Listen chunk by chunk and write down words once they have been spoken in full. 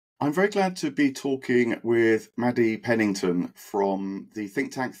I'm very glad to be talking with Madeleine Pennington from the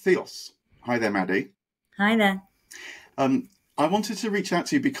think tank Theos. Hi there, Maddie. Hi there. I wanted to reach out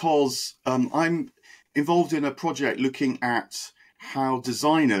to you because I'm involved in a project looking at how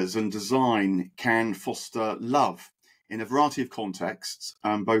designers and design can foster love in a variety of contexts,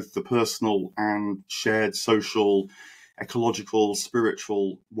 both the personal and shared social, ecological,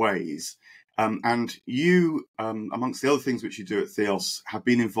 spiritual ways. And you, amongst the other things which you do at Theos, have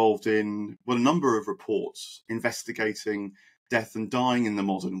been involved in a number of reports investigating death and dying in the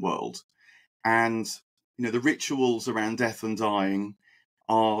modern world. And, the rituals around death and dying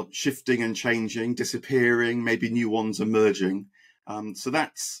are shifting and changing, disappearing, maybe new ones emerging. So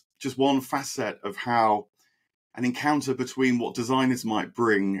that's just one facet of how an encounter between what designers might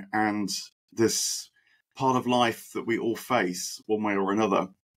bring and this part of life that we all face one way or another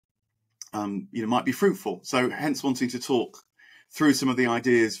might be fruitful. So hence wanting to talk through some of the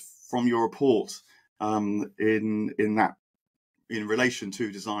ideas from your report in relation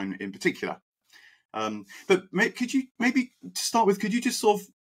to design in particular. But could you maybe to start with, could you just sort of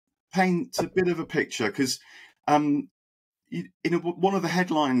paint a bit of a picture? Because one of the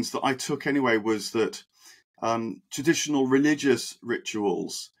headlines that I took anyway was that traditional religious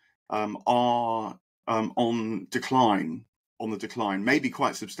rituals are on the decline, maybe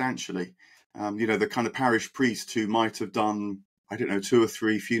quite substantially. The kind of parish priest who might have done, 2 or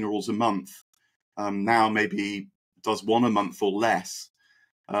 3 funerals a month, now maybe does one a month or less.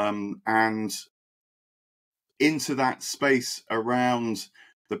 And into that space around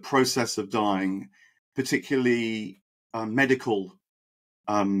the process of dying, particularly medical,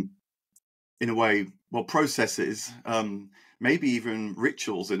 in a way, processes, maybe even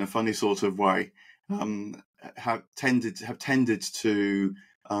rituals in a funny sort of way, have tended to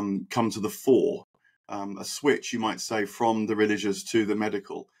come to the fore, a switch, you might say, from the religious to the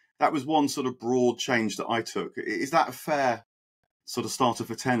medical. That was one sort of broad change that I took. Is that a fair sort of starter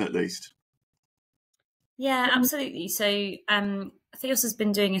for 10 at least? Yeah, absolutely. So Theos has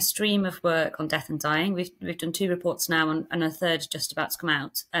been doing a stream of work on death and dying. We've done 2 reports now and a third just about to come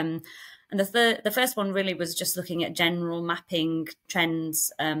out. And the first one really was just looking at general mapping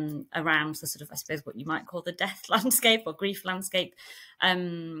trends around the sort of, I suppose, what you might call the death landscape or grief landscape.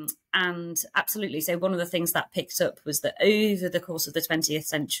 And absolutely. So one of the things that picked up was that over the course of the 20th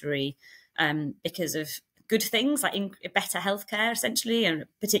century, because of good things like better healthcare, essentially, and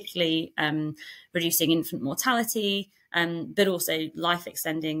particularly reducing infant mortality, but also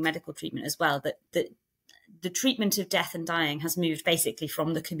life-extending medical treatment as well, that the treatment of death and dying has moved basically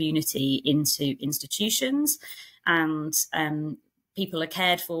from the community into institutions, and people are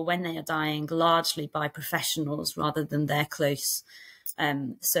cared for when they are dying largely by professionals rather than their close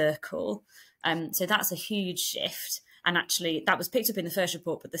circle. So that's a huge shift. And actually, that was picked up in the first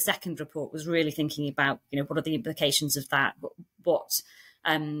report, but the second report was really thinking about, what are the implications of that? What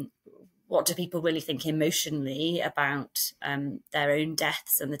do people really think emotionally about their own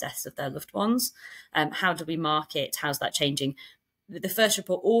deaths and the deaths of their loved ones? How do we mark it? How's that changing? The first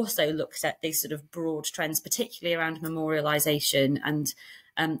report also looked at these sort of broad trends, particularly around memorialisation, and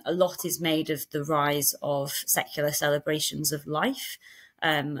a lot is made of the rise of secular celebrations of life.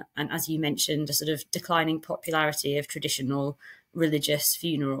 And as you mentioned, a sort of declining popularity of traditional religious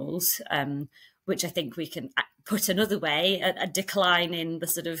funerals, which I think we can put another way, a decline in the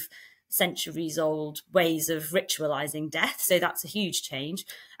sort of centuries-old ways of ritualising death. So that's a huge change.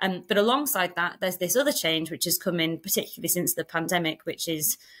 But alongside that, there's this other change which has come in, particularly since the pandemic, which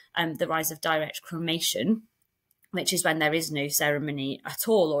is the rise of direct cremation, which is when there is no ceremony at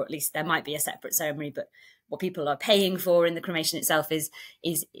all, or at least there might be a separate ceremony, but what people are paying for in the cremation itself is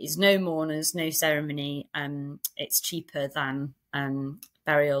no mourners, no ceremony. It's cheaper than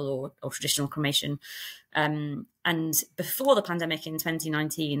burial or traditional cremation. And before the pandemic in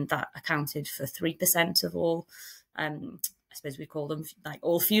 2019, that accounted for 3% of all, I suppose we call them like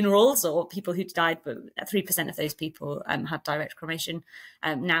all funerals or people who died, but 3% of those people had direct cremation.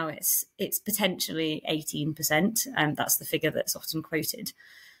 Now it's potentially 18%. That's the figure that's often quoted.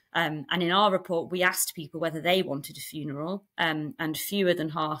 And in our report, we asked people whether they wanted a funeral, and fewer than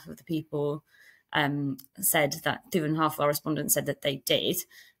half of the people said that, fewer than half of our respondents said that they did.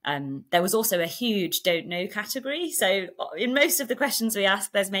 There was also a huge don't know category. So in most of the questions we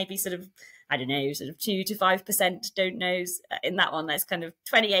asked, there's maybe sort of 2 to 5% don't knows. In that one, there's kind of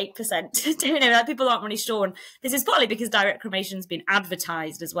 28% don't know. Like people aren't really sure. And this is partly because direct cremation's been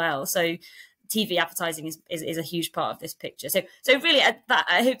advertised as well. So TV advertising is a huge part of this picture. So really,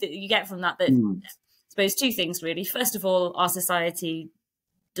 I hope that you get from that I suppose 2 things really. First of all, our society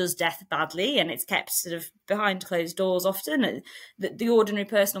does death badly, and it's kept sort of behind closed doors often. The ordinary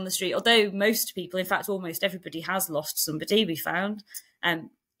person on the street, although most people, in fact almost everybody, has lost somebody, we found,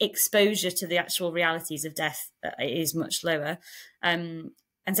 exposure to the actual realities of death is much lower. And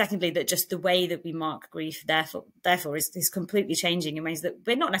secondly, that just the way that we mark grief therefore is completely changing in ways that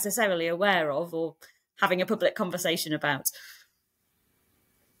we're not necessarily aware of or having a public conversation about.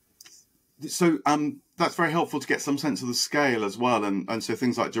 So that's very helpful to get some sense of the scale as well, and so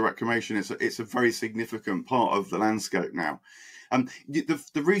things like direct cremation, it's a very significant part of the landscape now.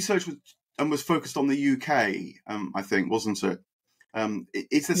 The research was focused on the UK, I think, wasn't it?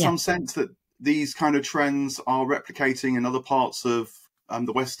 Is there some sense that these kind of trends are replicating in other parts of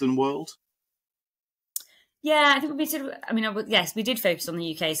the Western world? Yeah, I think yes, we did focus on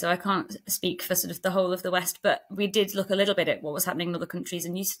the UK, so I can't speak for sort of the whole of the West, but we did look a little bit at what was happening in other countries,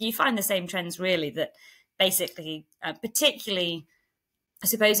 and you find the same trends, really, that basically, particularly, I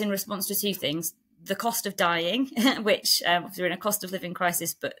suppose, in response to two things: the cost of dying, which we're in a cost of living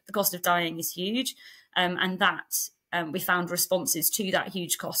crisis, but the cost of dying is huge, and that we found responses to that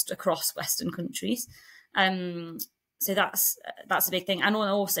huge cost across Western countries. So that's a big thing, and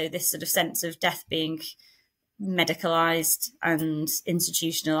also this sort of sense of death being medicalized and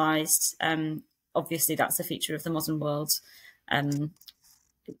institutionalized. Obviously, that's a feature of the modern world,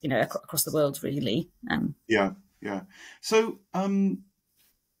 across the world, really. Yeah. So,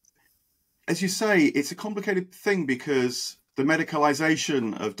 as you say, it's a complicated thing because the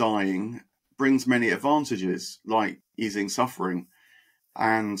medicalization of dying brings many advantages, like easing suffering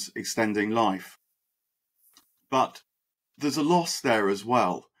and extending life. But there's a loss there as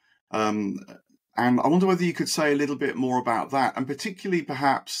well. And I wonder whether you could say a little bit more about that, and particularly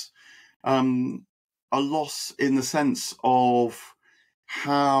perhaps a loss in the sense of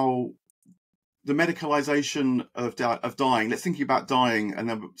how the medicalization of dying, let's think about dying and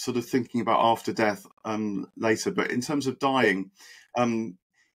then sort of thinking about after death later. But in terms of dying,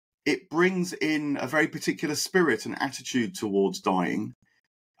 it brings in a very particular spirit and attitude towards dying,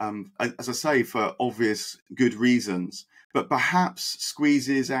 as I say, for obvious good reasons, but perhaps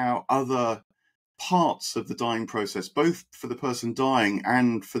squeezes out other parts of the dying process, both for the person dying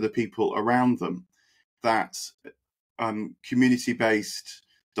and for the people around them, that community-based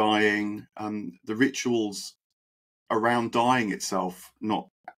dying, the rituals around dying itself, not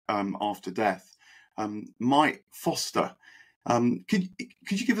after death, might foster. Could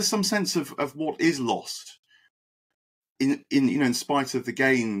you give us some sense of what is lost in spite of the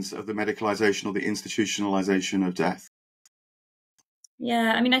gains of the medicalization or the institutionalization of death?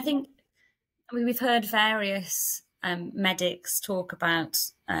 Yeah, I think we've heard various medics talk about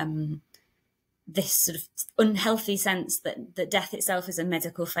this sort of unhealthy sense that death itself is a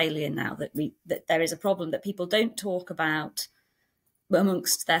medical failure now, that there is a problem, that people don't talk about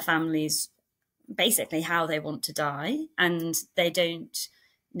amongst their families basically how they want to die, and they don't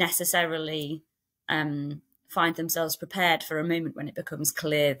necessarily find themselves prepared for a moment when it becomes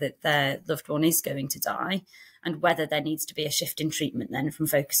clear that their loved one is going to die, and whether there needs to be a shift in treatment then from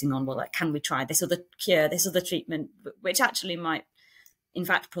focusing on, well, like, can we try this other cure, this other treatment, which actually might in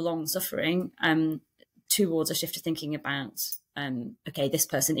fact prolong suffering, towards a shift of thinking about, okay, this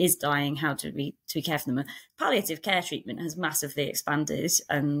person is dying, how do we care for them? Palliative care treatment has massively expanded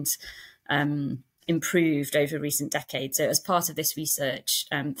and improved over recent decades. So as part of this research,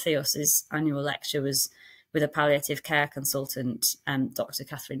 Theos's annual lecture was with a palliative care consultant, Dr.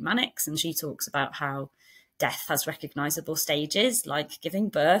 Catherine Mannix, and she talks about how death has recognisable stages, like giving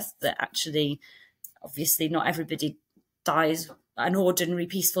birth, that actually, obviously not everybody dies an ordinary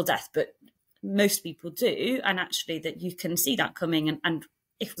peaceful death, but most people do, and actually that you can see that coming, and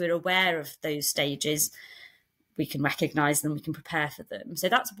if we're aware of those stages, we can recognise them, we can prepare for them. So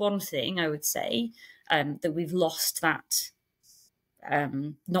that's one thing I would say, that we've lost that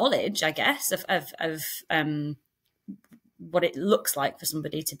knowledge, I guess, of what it looks like for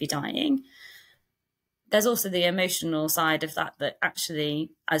somebody to be dying. There's also the emotional side of that actually,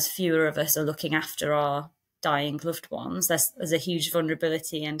 as fewer of us are looking after our dying loved ones, there's a huge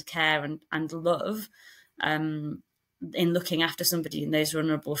vulnerability and care and love in looking after somebody in those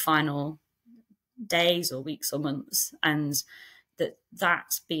vulnerable final days or weeks or months, and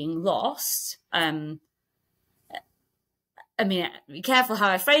that being lost. Be careful how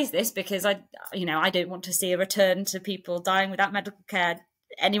I phrase this, because I don't want to see a return to people dying without medical care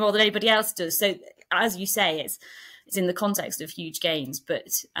any more than anybody else does. So, as you say, it's in the context of huge gains,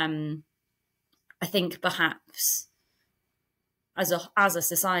 but I think perhaps as a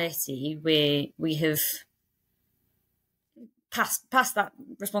society we have passed that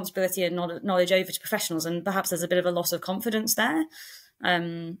responsibility and knowledge over to professionals, and perhaps there's a bit of a loss of confidence there.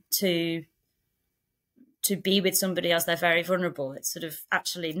 to be with somebody as they're very vulnerable. It's sort of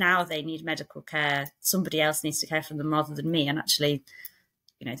actually now they need medical care. Somebody else needs to care for them rather than me. And actually,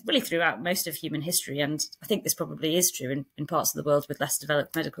 really throughout most of human history, and I think this probably is true in parts of the world with less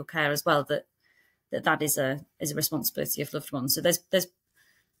developed medical care as well, that is a responsibility of loved ones. So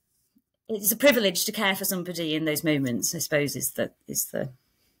it's a privilege to care for somebody in those moments, I suppose, is the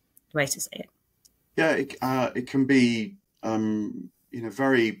way to say it. Yeah, it can be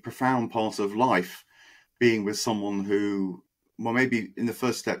very profound part of life, being with someone who, well, maybe in the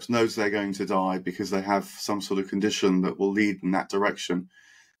first steps knows they're going to die because they have some sort of condition that will lead in that direction.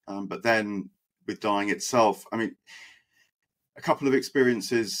 But then with dying itself, I mean, a couple of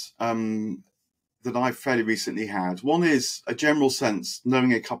experiences that I've fairly recently had. One is a general sense,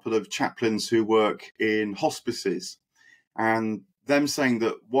 knowing a couple of chaplains who work in hospices, and them saying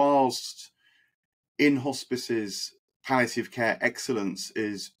that whilst in hospices, palliative care excellence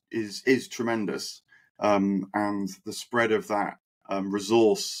is tremendous, and the spread of that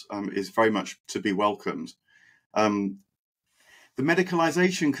resource is very much to be welcomed. The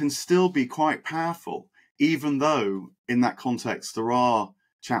medicalisation can still be quite powerful, even though in that context there are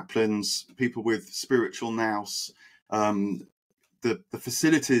chaplains, people with spiritual nous, the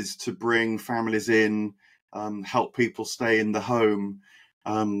facilities to bring families in, help people stay in the home.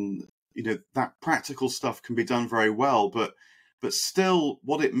 That practical stuff can be done very well, but still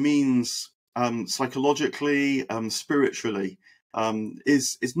what it means psychologically, spiritually,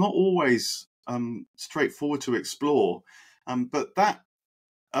 is not always straightforward to explore. But that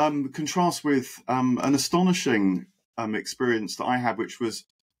contrasts with an astonishing experience that I had, which was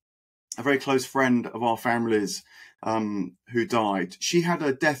a very close friend of our family's who died. She had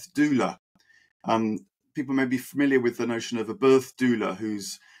a death doula. People may be familiar with the notion of a birth doula,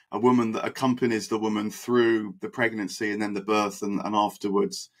 who's a woman that accompanies the woman through the pregnancy and then the birth and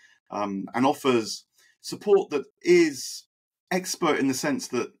afterwards, and offers support that is expert in the sense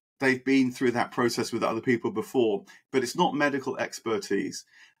that they've been through that process with other people before, but it's not medical expertise.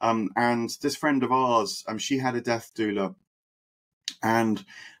 And this friend of ours, she had a death doula, and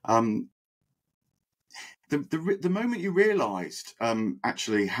the moment you realised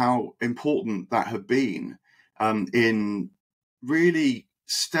actually how important that had been in really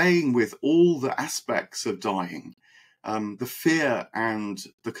staying with all the aspects of dying, the fear and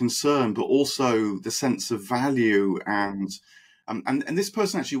the concern, but also the sense of value, and this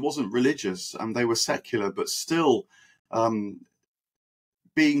person actually wasn't religious, and they were secular, but still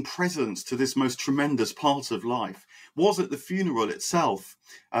being present to this most tremendous part of life was at the funeral itself,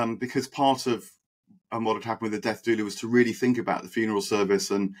 because part of what had happened with the death doula was to really think about the funeral service,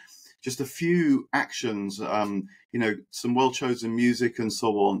 and just a few actions, some well-chosen music and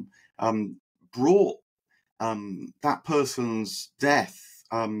so on, brought that person's death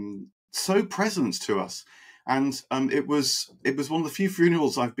so present to us. And it was one of the few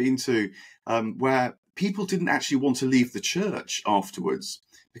funerals I've been to where people didn't actually want to leave the church afterwards,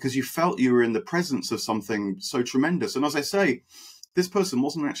 because you felt you were in the presence of something so tremendous. And as I say, this person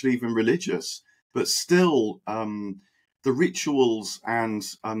wasn't actually even religious, but still the rituals and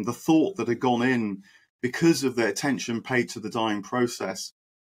the thought that had gone in because of the attention paid to the dying process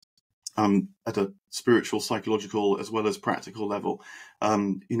at a spiritual, psychological, as well as practical level,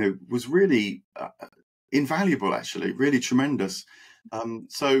 was really invaluable, actually, really tremendous.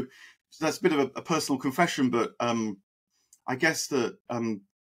 So that's a bit of a personal confession, but I guess that,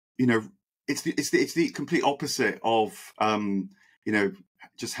 it's the complete opposite of,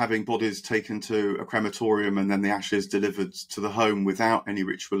 just having bodies taken to a crematorium and then the ashes delivered to the home without any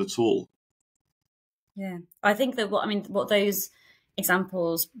ritual at all. Yeah, I think that what those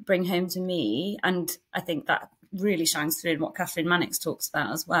examples bring home to me, and I think that really shines through in what Catherine Mannix talks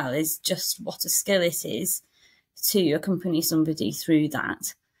about as well, is just what a skill it is to accompany somebody through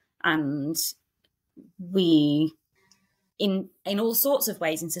that. And we, in all sorts of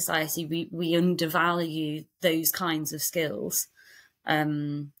ways in society, we undervalue those kinds of skills.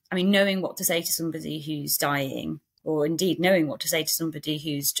 Knowing what to say to somebody who's dying, or indeed knowing what to say to somebody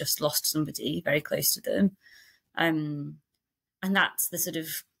who's just lost somebody very close to them. And that's the sort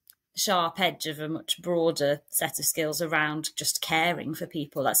of sharp edge of a much broader set of skills around just caring for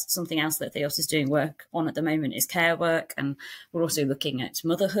people. That's something else that Theos is doing work on at the moment, is care work. And we're also looking at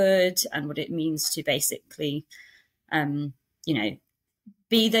motherhood and what it means to basically,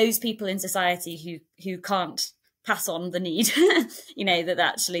 be those people in society who can't pass on the need,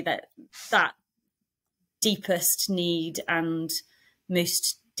 that deepest need and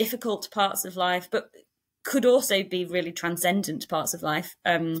most difficult parts of life, but could also be really transcendent parts of life,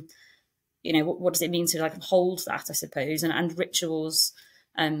 you know, what does it mean to like hold that, I suppose, and rituals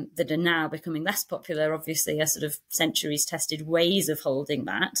that are now becoming less popular, obviously, are sort of centuries tested ways of holding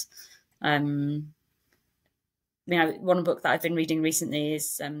that. One book that I've been reading recently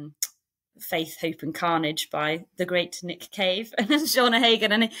is Faith, Hope and Carnage by the great Nick Cave and Shauna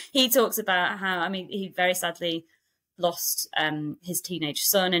Hagen. And he talks about how, he very sadly lost his teenage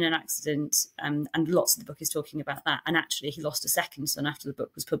son in an accident, and lots of the book is talking about that. And actually he lost a second son after the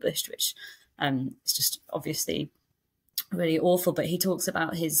book was published, which is just obviously really awful. But he talks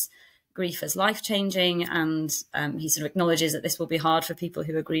about his grief as life-changing, and he sort of acknowledges that this will be hard for people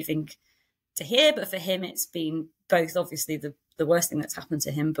who are grieving to hear, but for him it's been both obviously the worst thing that's happened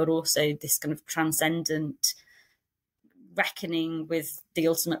to him, but also this kind of transcendent reckoning with the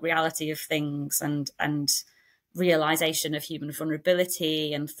ultimate reality of things, and realization of human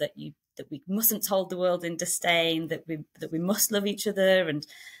vulnerability, and that we mustn't hold the world in disdain, that we must love each other, and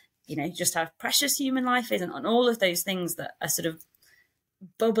you know, just how precious human life is, and all of those things that are sort of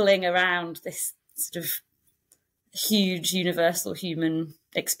bubbling around this sort of huge universal human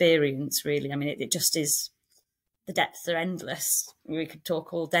experience, really. It just is, the depths are endless. We could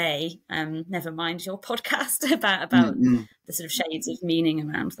talk all day, never mind your podcast about the sort of shades of meaning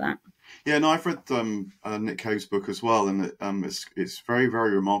around that. Yeah, no, I've read Nick Cave's book as well, and it's very,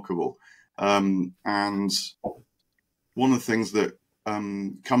 very remarkable. And one of the things that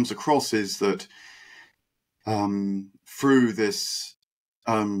comes across is that through this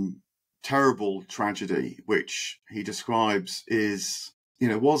terrible tragedy, which he describes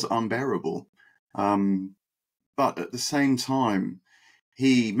was unbearable, but at the same time,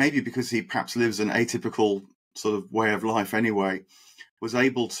 he, maybe because he perhaps lives an atypical sort of way of life anyway, was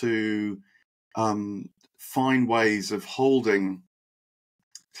able to find ways of holding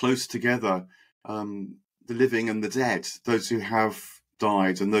close together the living and the dead, those who have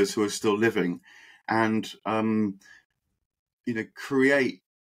died and those who are still living, and create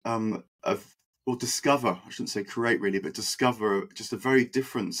or discover, I shouldn't say create really, but discover just a very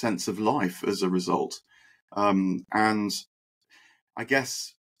different sense of life as a result. And I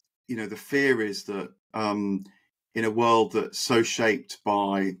guess, the fear is that in a world that's so shaped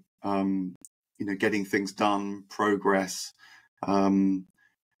by, getting things done, progress, and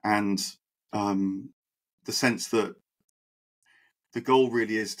the sense that the goal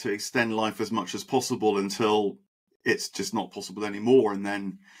really is to extend life as much as possible until it's just not possible anymore, and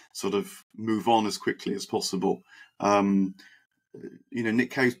then sort of move on as quickly as possible.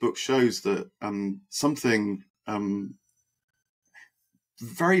 Nick Cave's book shows that something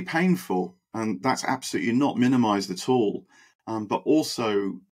very painful, and that's absolutely not minimized at all, but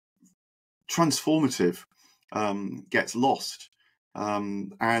also transformative, gets lost.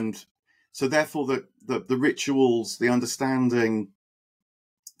 And so therefore the rituals, the understanding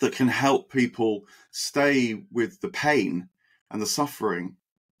that can help people stay with the pain and the suffering,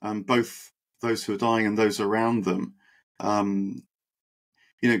 both those who are dying and those around them,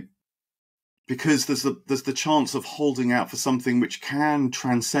 because there's the chance of holding out for something which can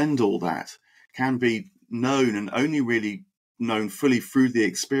transcend all that, can be known and only really known fully through the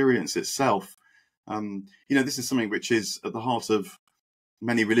experience itself. This is something which is at the heart of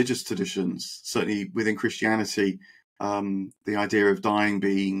many religious traditions, certainly within Christianity. The idea of dying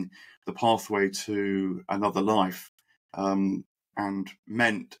being the pathway to another life, and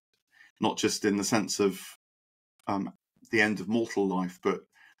meant not just in the sense of the end of mortal life, but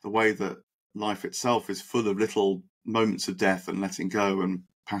the way that life itself is full of little moments of death and letting go and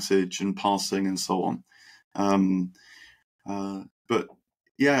passage and passing and so on. But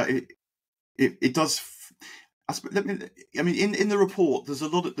yeah, it does. In the report, there's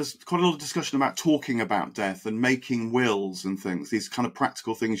quite a lot of discussion about talking about death and making wills and things. These kind of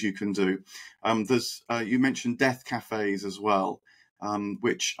practical things you can do. You mentioned death cafes as well,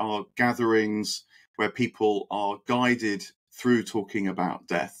 which are gatherings where people are guided through talking about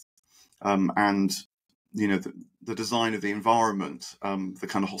death, and the design of the environment, the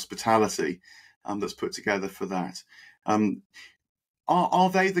kind of hospitality that's put together for that. Are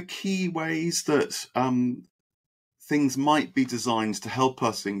they the key ways that things might be designed to help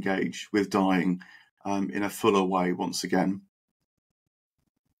us engage with dying in a fuller way once again?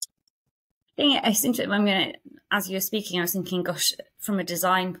 I think as you were speaking, I was thinking, gosh, from a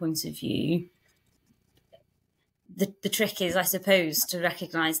design point of view, the trick is, I suppose, to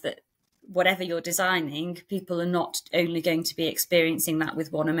recognise that whatever you're designing, people are not only going to be experiencing that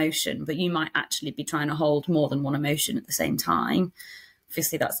with one emotion, but you might actually be trying to hold more than one emotion at the same time.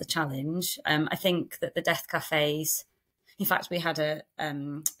 Obviously, that's the challenge. I think that the death cafes, in fact, we had a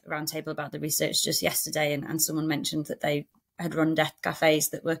roundtable about the research just yesterday, and someone mentioned that they had run death cafes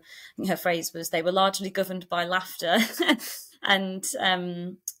that were, I think her phrase was, they were largely governed by laughter. And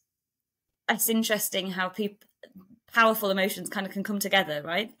it's interesting how powerful emotions kind of can come together,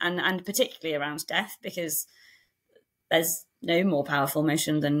 right? And particularly around death, because there's no more powerful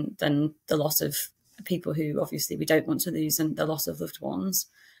emotion than the loss of people who obviously we don't want to lose, and the loss of loved ones.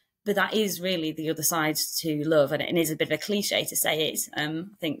 But that is really the other side to love, and it is a bit of a cliche to say it. I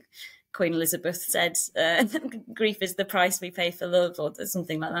think Queen Elizabeth said, grief is the price we pay for love, or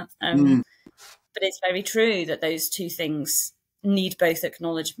something like that. But it's very true that those two things need both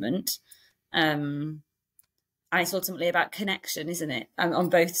acknowledgement. And it's ultimately about connection, isn't it? On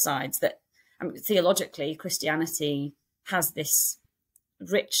both sides. That theologically, Christianity has this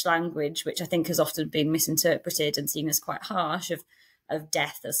rich language, which I think has often been misinterpreted and seen as quite harsh, of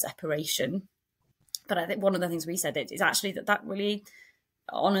death as separation. But I think one of the things we said is actually that really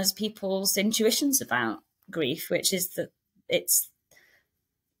honours people's intuitions about grief, which is that it's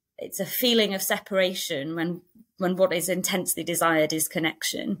a feeling of separation when what is intensely desired is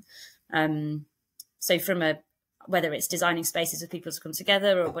connection. So from whether it's designing spaces for people to come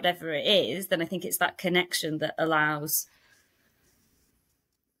together or whatever it is, then I think it's that connection that allows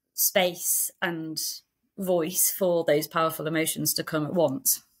space and voice for those powerful emotions to come at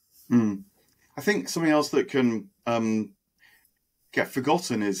once. I think something else that can get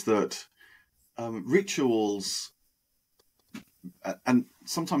forgotten is that rituals, and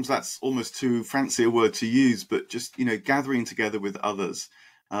sometimes that's almost too fancy a word to use, but just, gathering together with others,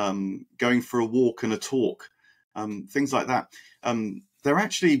 going for a walk and a talk, things like that. They're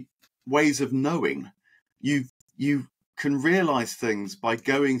actually ways of knowing. You can realize things by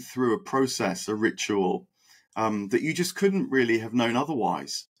going through a process, a ritual, that you just couldn't really have known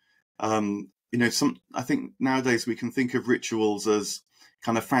otherwise. I think nowadays we can think of rituals as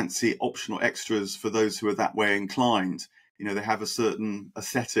kind of fancy optional extras for those who are that way inclined. They have a certain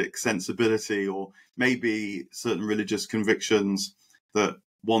aesthetic sensibility, or maybe certain religious convictions that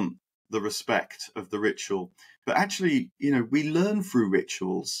want the respect of the ritual. But actually, we learn through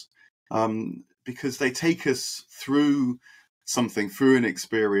rituals because they take us through something, through an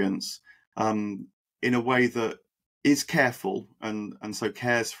experience, in a way that is careful and so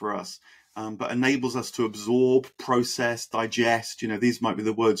cares for us, but enables us to absorb, process, digest. These might be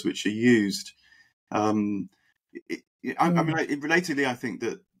the words which are used. Relatedly, I think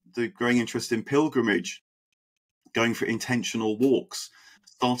that the growing interest in pilgrimage, going for intentional walks,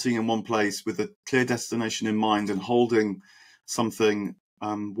 starting in one place with a clear destination in mind and holding something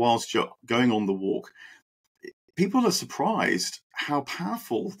whilst you're going on the walk, people are surprised how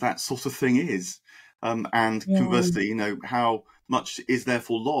powerful that sort of thing is. And conversely, how much is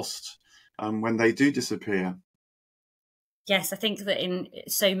therefore lost when they do disappear. Yes, I think that in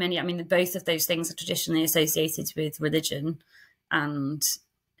so many, both of those things are traditionally associated with religion, and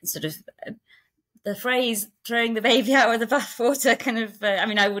sort of the phrase "throwing the baby out with the bathwater" kind of.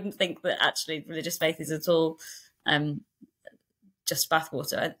 I wouldn't think that actually religious faith is at all just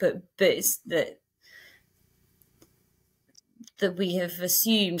bathwater, but it's that we have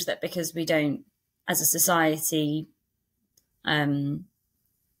assumed that because we don't, as a society, that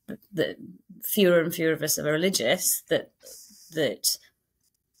fewer and fewer of us are religious,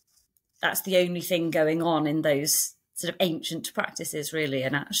 that's the only thing going on in those sort of ancient practices, really.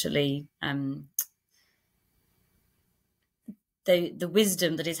 And actually, the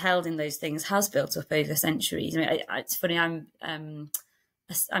wisdom that is held in those things has built up over centuries. It's funny, I'm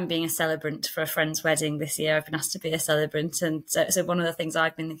being a celebrant for a friend's wedding this year. I've been asked to be a celebrant, and so one of the things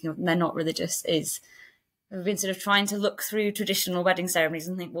I've been thinking of, and they're not religious, is we've been sort of trying to look through traditional wedding ceremonies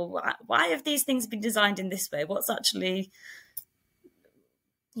and think, well, why have these things been designed in this way? What's actually,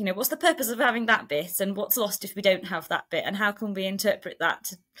 what's the purpose of having that bit, and what's lost if we don't have that bit, and how can we interpret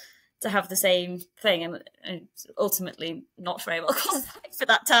that to have the same thing? And ultimately not very well qualified for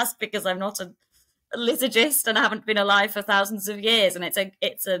that task, because I'm not a liturgist and I haven't been alive for thousands of years, and it's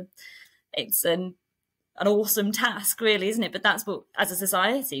an awesome task, really, isn't it? But that's what, as a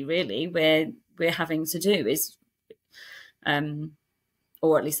society, really, we're having to do is,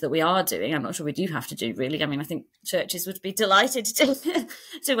 or at least that we are doing. I'm not sure we do have to do, really. I think churches would be delighted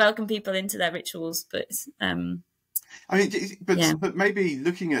to welcome people into their rituals, but but maybe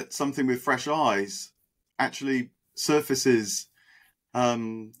looking at something with fresh eyes actually surfaces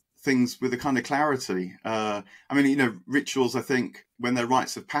things with a kind of clarity. Rituals, I think, when they're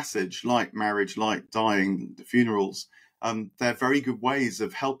rites of passage, like marriage, like dying, funerals, they're very good ways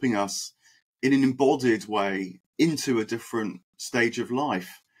of helping us in an embodied way into a different stage of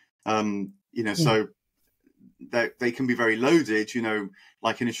life. So they can be very loaded,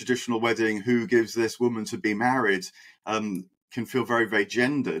 like in a traditional wedding, who gives this woman to be married, can feel very, very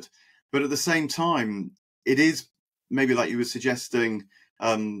gendered. But at the same time, it is maybe like you were suggesting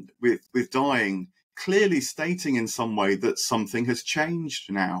with dying, clearly stating in some way that something has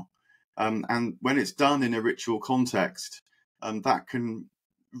changed now. And when it's done in a ritual context, that can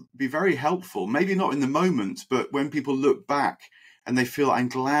be very helpful. Maybe not in the moment, but when people look back and they feel, I'm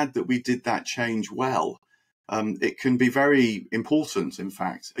glad that we did that change well. It can be very important, in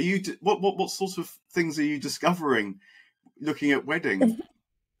fact. Are you what sort of things are you discovering looking at weddings?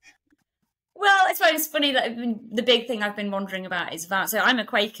 Well, I suppose it's funny that the big thing I've been wondering about is vows. So I'm a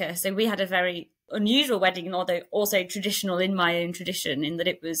Quaker, so we had a very unusual wedding, although also traditional in my own tradition, in that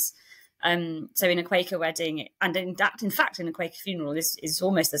it was so in a Quaker wedding, and in fact in a Quaker funeral is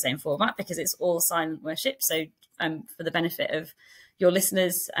almost the same format, because it's all silent worship. So for the benefit of your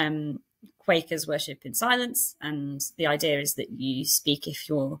listeners, Quakers worship in silence, and the idea is that you speak if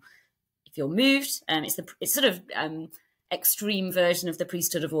you're moved. It's sort of extreme version of the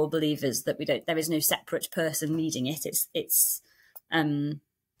priesthood of all believers, that there is no separate person leading it. It's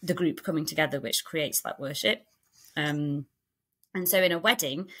the group coming together which creates that worship. And so in a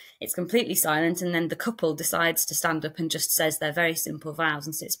wedding, it's completely silent, and then the couple decides to stand up and just says their very simple vows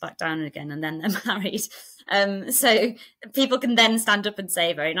and sits back down again, and then they're married. So people can then stand up and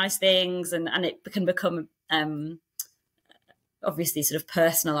say very nice things, and it can become obviously sort of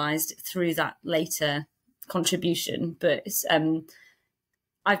personalised through that later contribution. But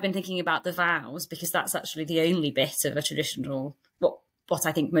I've been thinking about the vows, because that's actually the only bit of a traditional, what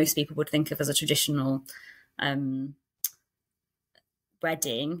I think most people would think of as a traditional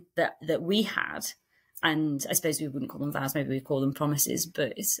wedding that we had. And I suppose we wouldn't call them vows, maybe we call them promises,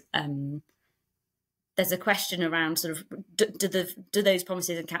 but there's a question around sort of do those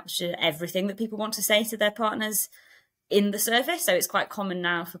promises capture everything that people want to say to their partners in the service? So it's quite common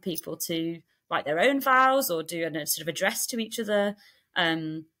now for people to write their own vows or do a sort of address to each other.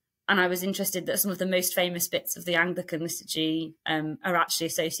 And I was interested that some of the most famous bits of the Anglican liturgy are actually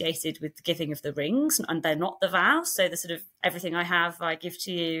associated with the giving of the rings, and they're not the vows. So the sort of everything I have, I give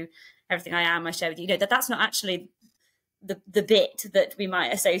to you, everything I am, I share with you. You know, that's not actually the bit that we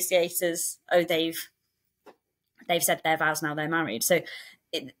might associate as, oh, they've said their vows, now they're married. So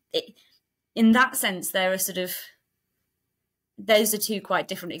in that sense, there are sort of, those are two quite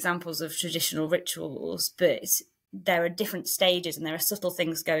different examples of traditional rituals, but there are different stages and there are subtle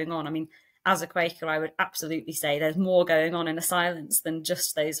things going on. I mean, as a Quaker, I would absolutely say there's more going on in a silence than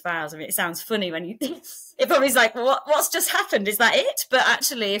just those vows. I mean, it sounds funny when you think, it probably is like, what's just happened? Is that it? But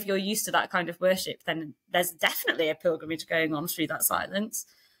actually, if you're used to that kind of worship, then there's definitely a pilgrimage going on through that silence.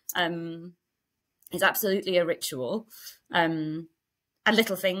 It's absolutely a ritual. And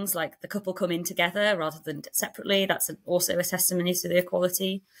little things like the couple come in together rather than separately, that's also a testimony to the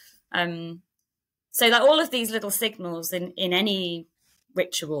equality. So like all of these little signals in any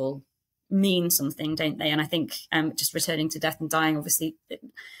ritual mean something, don't they? And I think just returning to death and dying, obviously,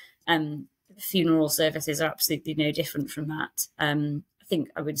 funeral services are absolutely no different from that. I think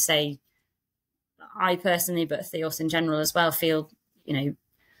I would say I personally, but Theos in general as well, feel,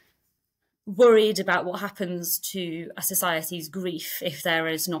 worried about what happens to a society's grief if there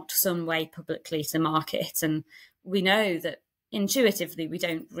is not some way publicly to mark it. And we know that intuitively we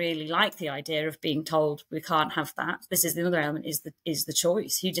don't really like the idea of being told we can't have that. This is the other element, is the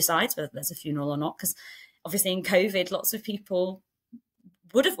choice. Who decides whether there's a funeral or not? Because obviously in COVID, lots of people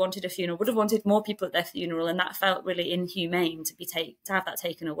would have wanted a funeral, would have wanted more people at their funeral, and that felt really inhumane to have that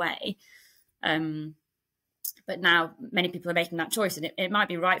taken away. But now many people are making that choice, and it might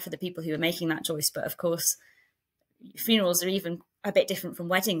be right for the people who are making that choice. But of course, funerals are even a bit different from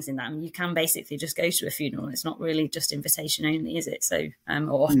weddings in that. I mean, you can basically just go to a funeral. It's not really just invitation only, is it? So,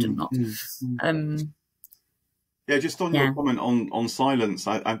 or often not. Yeah, just on your comment on silence,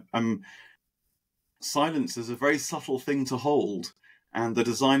 I'm silence is a very subtle thing to hold, and the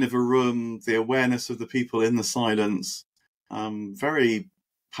design of a room, the awareness of the people in the silence, very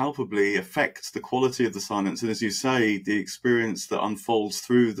palpably affects the quality of the silence, and as you say, the experience that unfolds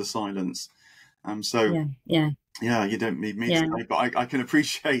through the silence. You don't need me to say, but I can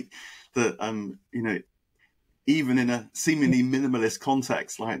appreciate that. Even in a seemingly minimalist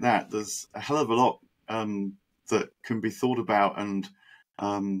context like that, there's a hell of a lot that can be thought about and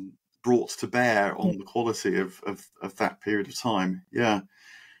brought to bear on the quality of that period of time.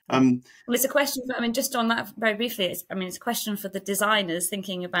 Well, it's a question for, just on that very briefly, it's a question for the designers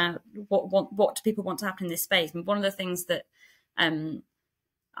thinking about what do people want to happen in this space. And one of the things that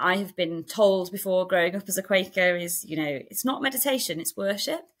I have been told before growing up as a Quaker is, it's not meditation, it's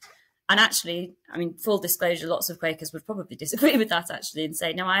worship. And actually, I mean, full disclosure, lots of Quakers would probably disagree with that actually and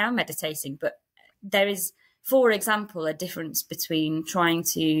say, no, I am meditating. But there is, for example, a difference between trying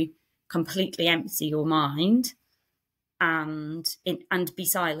to completely empty your mind and be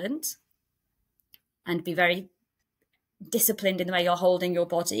silent and be very disciplined in the way you're holding your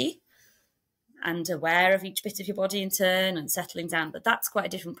body and aware of each bit of your body in turn and settling down. But that's quite a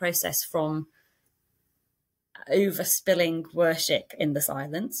different process from overspilling worship in the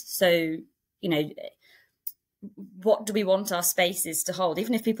silence. So, you know, what do we want our spaces to hold?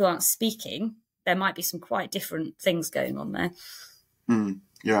 Even if people aren't speaking, there might be some quite different things going on there.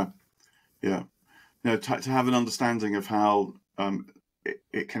 Yeah. To have an understanding of how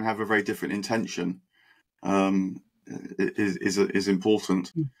it can have a very different intention is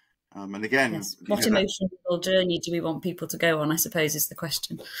important. And again, yes. What emotional journey do we want people to go on, I suppose, is the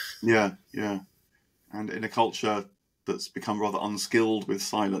question. Yeah. And in a culture that's become rather unskilled with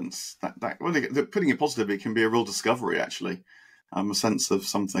silence, putting it positively, can be a real discovery, actually. A sense of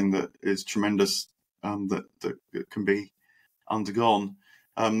something that is tremendous, that can be undergone.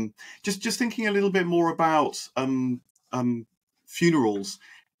 Just thinking a little bit more about funerals,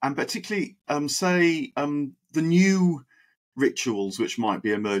 and particularly, the new rituals which might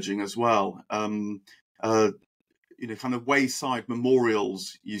be emerging as well. Kind of wayside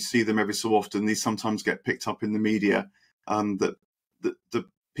memorials. You see them every so often. These sometimes get picked up in the media. That the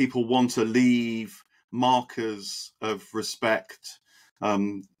people want to leave markers of respect,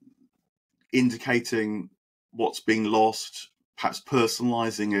 indicating what's being lost, perhaps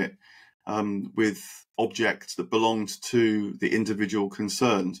personalising it with objects that belonged to the individual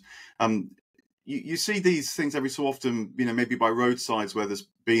concerned. You see these things every so often, maybe by roadsides where there's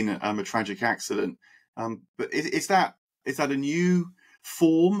been a tragic accident. But is that a new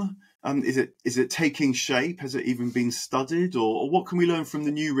form? Is it taking shape? Has it even been studied, or what can we learn from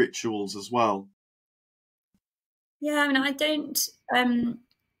the new rituals as well? Yeah, I mean, I don't.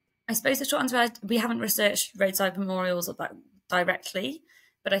 I suppose the short answer is we haven't researched roadside memorials or that directly,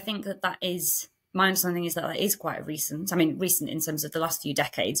 but I think that is my understanding is that is quite recent. I mean, recent in terms of the last few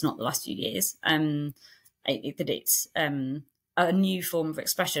decades, not the last few years. That it's a new form of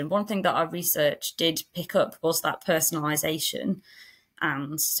expression. One thing that our research did pick up was that personalisation.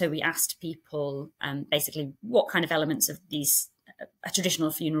 And so we asked people basically what kind of elements of a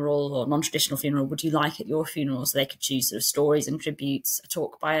traditional funeral or non-traditional funeral would you like at your funeral? So they could choose sort of stories and tributes, a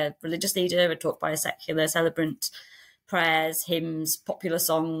talk by a religious leader, a talk by a secular celebrant, prayers, hymns, popular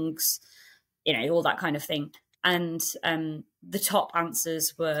songs, all that kind of thing. And the top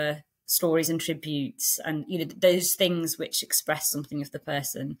answers were stories and tributes and, those things which express something of the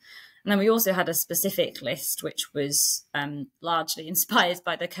person. And then we also had a specific list, which was largely inspired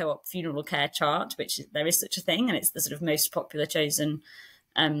by the Co-op funeral care chart, which there is such a thing, and it's the sort of most popular chosen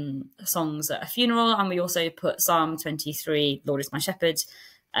songs at a funeral. And we also put Psalm 23, Lord is my shepherd,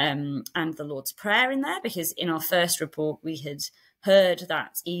 and the Lord's Prayer in there, because in our first report, we had heard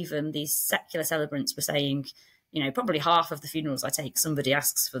that even these secular celebrants were saying, probably half of the funerals I take, somebody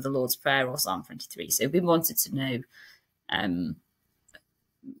asks for the Lord's Prayer or Psalm 23. So we wanted to know,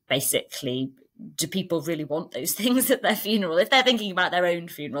 basically, do people really want those things at their funeral? If they're thinking about their own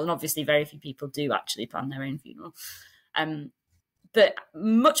funeral, and obviously very few people do actually plan their own funeral. But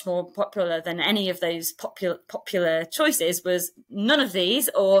much more popular than any of those popular choices was none of these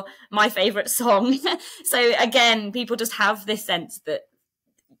or my favourite song. So again, people just have this sense that,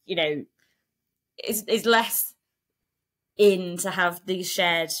 is less in to have these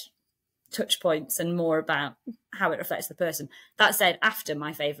shared touch points and more about how it reflects the person. That said, after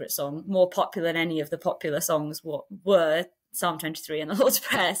my favourite song, more popular than any of the popular songs were Psalm 23 and the Lord's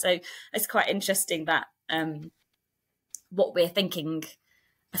Prayer. So it's quite interesting that what we're thinking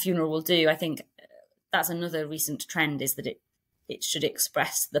a funeral will do. I think that's another recent trend, is that it should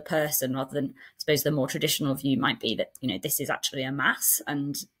express the person rather than, I suppose, the more traditional view might be that, this is actually a mass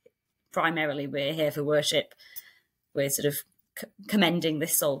and primarily we're here for worship. We're sort of commending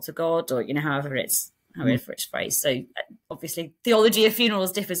this soul to God, or however it's phrased. So obviously, theology of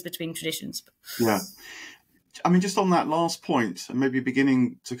funerals differs between traditions. Yeah, I mean, just on that last point, and maybe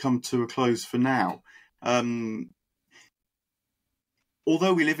beginning to come to a close for now.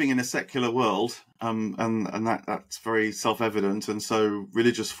 Although we're living in a secular world, and that's very self-evident, and so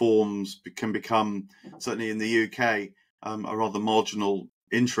religious forms can become, certainly in the UK, a rather marginal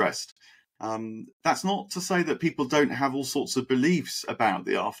interest. That's not to say that people don't have all sorts of beliefs about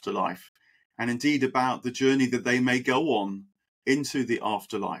the afterlife, and indeed about the journey that they may go on into the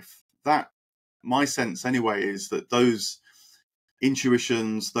afterlife. That, my sense anyway, is that those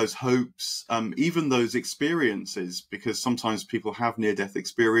intuitions, those hopes, even those experiences, because sometimes people have near-death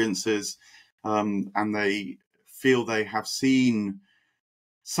experiences, and they feel they have seen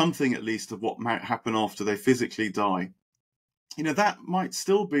something at least of what might happen after they physically die. That might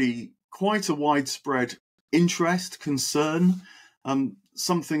still be quite a widespread interest, concern,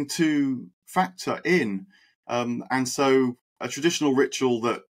 something to factor in. And so a traditional ritual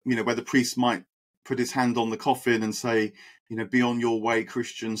that, where the priest might put his hand on the coffin and say, be on your way,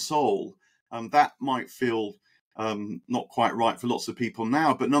 Christian soul, that might feel not quite right for lots of people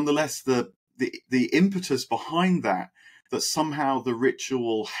now. But nonetheless, the impetus behind that somehow the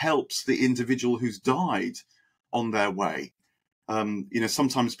ritual helps the individual who's died on their way.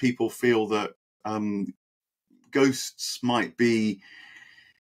 Sometimes people feel that ghosts might be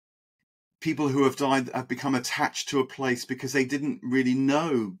people who have died, have become attached to a place because they didn't really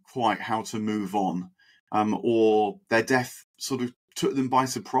know quite how to move on, or their death sort of took them by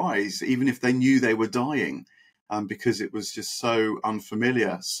surprise, even if they knew they were dying, because it was just so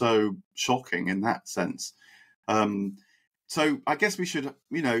unfamiliar, so shocking in that sense. So I guess we should,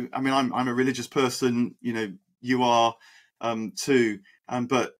 I'm a religious person, you are too,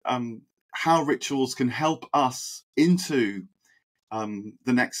 but how rituals can help us into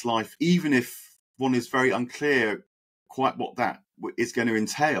the next life, even if one is very unclear quite what that is going to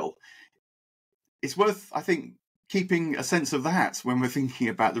entail. It's worth, I think, keeping a sense of that when we're thinking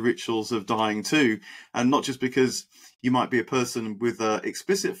about the rituals of dying too, and not just because you might be a person with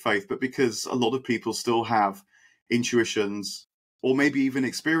explicit faith, but because a lot of people still have intuitions or maybe even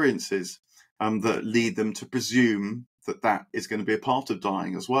experiences that lead them to presume that is going to be a part of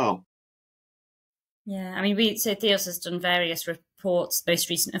dying as well. Yeah, I mean, so Theos has done various reports, most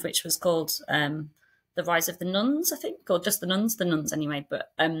recent of which was called The Rise of the Nuns, I think, or just the nuns anyway. But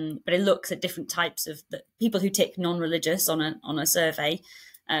it looks at different types of people who tick non-religious on a survey,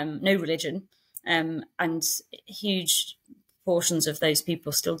 no religion, and huge portions of those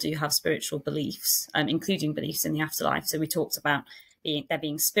people still do have spiritual beliefs, including beliefs in the afterlife. So we talked about there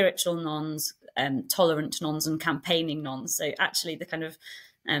being spiritual nons, tolerant nons, and campaigning nons. So actually, the kind of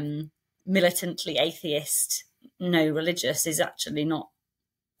militantly atheist, no religious is actually not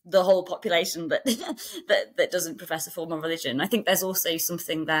the whole population that doesn't profess a form of religion. I think there's also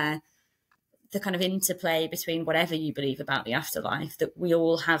something there, the kind of interplay between whatever you believe about the afterlife, that we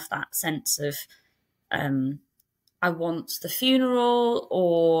all have that sense of I want the funeral,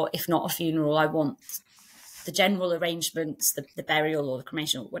 or if not a funeral, I want the general arrangements, the burial or the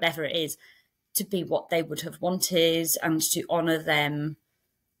cremation or whatever it is, to be what they would have wanted and to honour them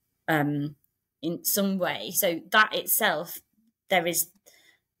in some way. So that itself, there is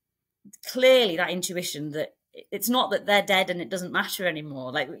clearly that intuition that it's not that they're dead and it doesn't matter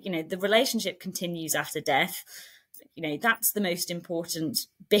anymore. Like, the relationship continues after death. That's the most important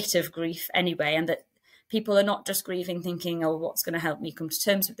bit of grief anyway, and that people are not just grieving thinking, oh, what's going to help me come to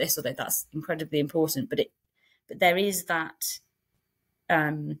terms with this, although that's incredibly important. But there is that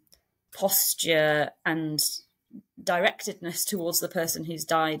posture and directedness towards the person who's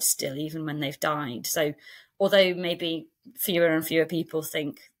died still, even when they've died. So although maybe fewer and fewer people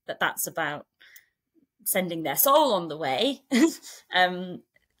think that that's about sending their soul on the way,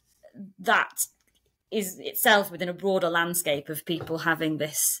 that is itself within a broader landscape of people having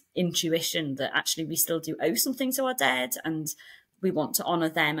this intuition that actually we still do owe something to our dead, and we want to honour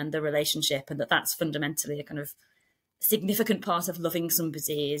them and the relationship, and that's fundamentally a kind of significant part of loving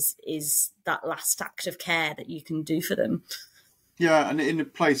somebody is that last act of care that you can do for them. Yeah, and in a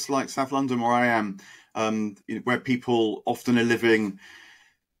place like South London, where I am, where people often are living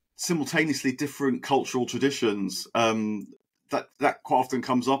simultaneously different cultural traditions, that quite often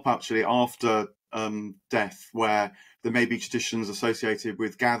comes up actually after death, where there may be traditions associated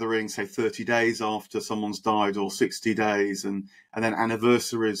with gathering, say 30 days after someone's died, or 60 days, and then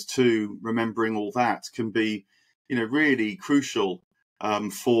anniversaries too. Remembering all that can be, really crucial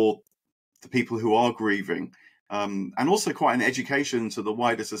for the people who are grieving, and also quite an education to the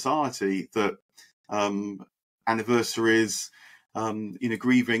wider society that anniversaries,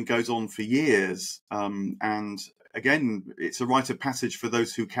 grieving goes on for years, and again, it's a rite of passage for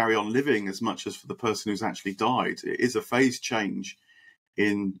those who carry on living as much as for the person who's actually died. It is a phase change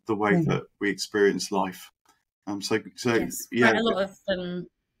in the way that we experience life. Yes. Yeah, a lot of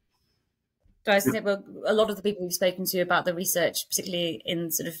a lot of the people we've spoken to about the research, particularly in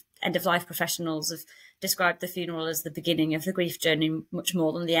sort of end-of-life professionals, have described the funeral as the beginning of the grief journey much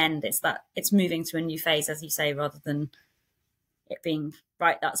more than the end. It's that it's moving to a new phase, as you say, rather than it being,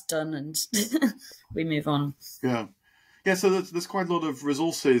 right, that's done and we move on. Yeah. So there's quite a lot of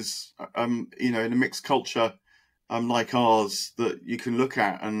resources, in a mixed culture like ours that you can look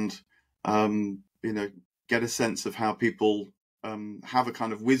at and get a sense of how people have a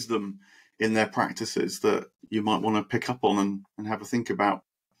kind of wisdom in their practices that you might want to pick up on and have a think about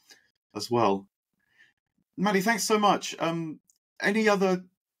as well. Maddie, thanks so much. Any other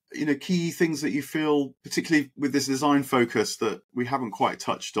key things that you feel, particularly with this design focus, that we haven't quite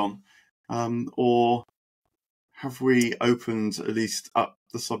touched on, or have we opened at least up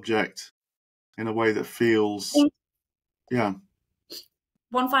the subject in a way that feels, yeah.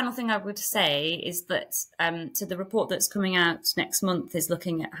 One final thing I would say is that so the report that's coming out next month is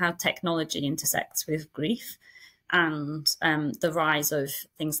looking at how technology intersects with grief, and the rise of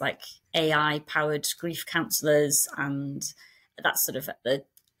things like AI-powered grief counsellors, and that's sort of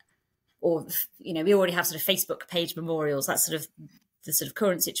we already have sort of Facebook page memorials. That's sort of the sort of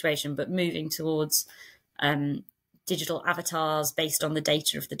current situation, but moving towards digital avatars based on the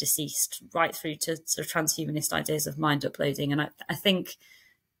data of the deceased, right through to sort of transhumanist ideas of mind uploading. And I think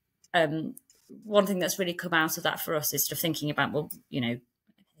one thing that's really come out of that for us is sort of thinking about, well,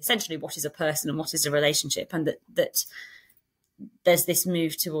 essentially what is a person and what is a relationship, and that there's this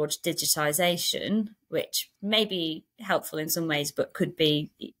move towards digitization, which may be helpful in some ways, but could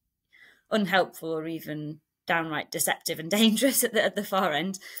be unhelpful or even downright deceptive and dangerous at the far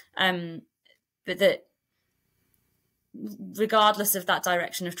end. But that regardless of that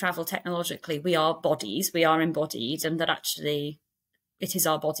direction of travel technologically, we are bodies, we are embodied, and that actually it is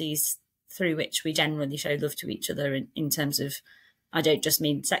our bodies through which we generally show love to each other in terms of, I don't just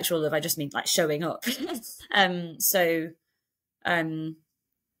mean sexual love, I just mean like showing up. I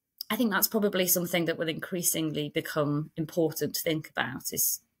think that's probably something that will increasingly become important to think about,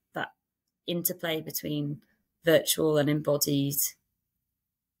 is that interplay between virtual and embodied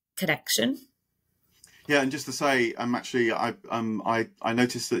connection. Yeah, and just to say, I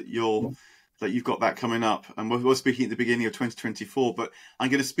noticed that you've got that coming up, and we're speaking at the beginning of 2024. But I'm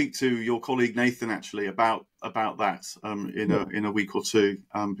going to speak to your colleague Nathan actually about that in a week or two,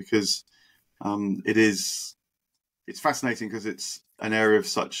 because it's fascinating because it's an area of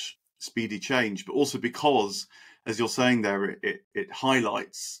such speedy change, but also because, as you're saying there, it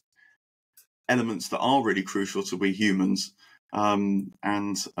highlights elements that are really crucial to we humans,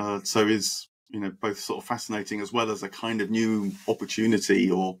 so is both sort of fascinating as well as a kind of new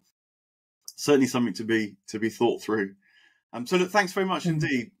opportunity, or certainly something to be thought through. So look, thanks very much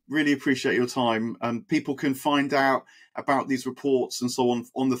indeed. Really appreciate your time. People can find out about these reports and so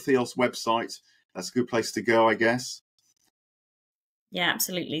on the Theos website. That's a good place to go, I guess. Yeah,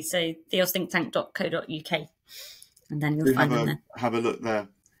 absolutely. So theosthinktank.co.uk, and then you'll find them there. Have a look there.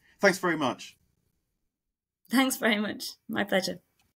 Thanks very much. Thanks very much. My pleasure.